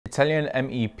Italian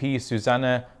MEP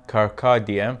Susanna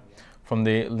Ceccardi from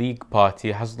the League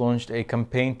Party has launched a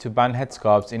campaign to ban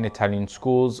headscarves in Italian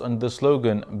schools under the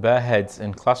slogan "Bare Heads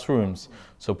in Classrooms."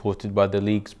 Supported by the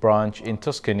League's branch in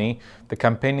Tuscany, the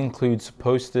campaign includes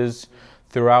posters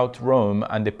throughout Rome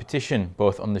and a petition,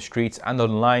 both on the streets and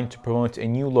online, to promote a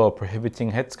new law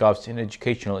prohibiting headscarves in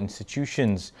educational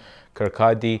institutions.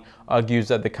 Ceccardi argues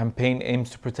that the campaign aims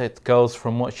to protect girls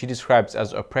from what she describes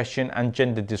as oppression and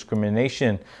gender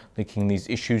discrimination, linking these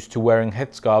issues to wearing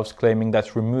headscarves, claiming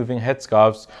that removing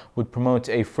headscarves would promote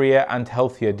a freer and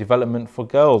healthier development for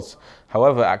girls.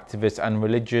 However, activists and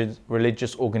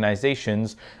religious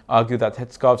organizations argue that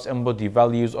headscarves embody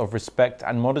values of respect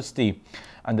and modesty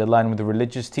and align with the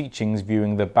religious teachings,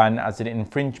 viewing the ban as an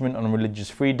infringement on religious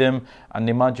freedom and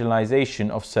the marginalization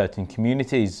of certain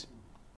communities.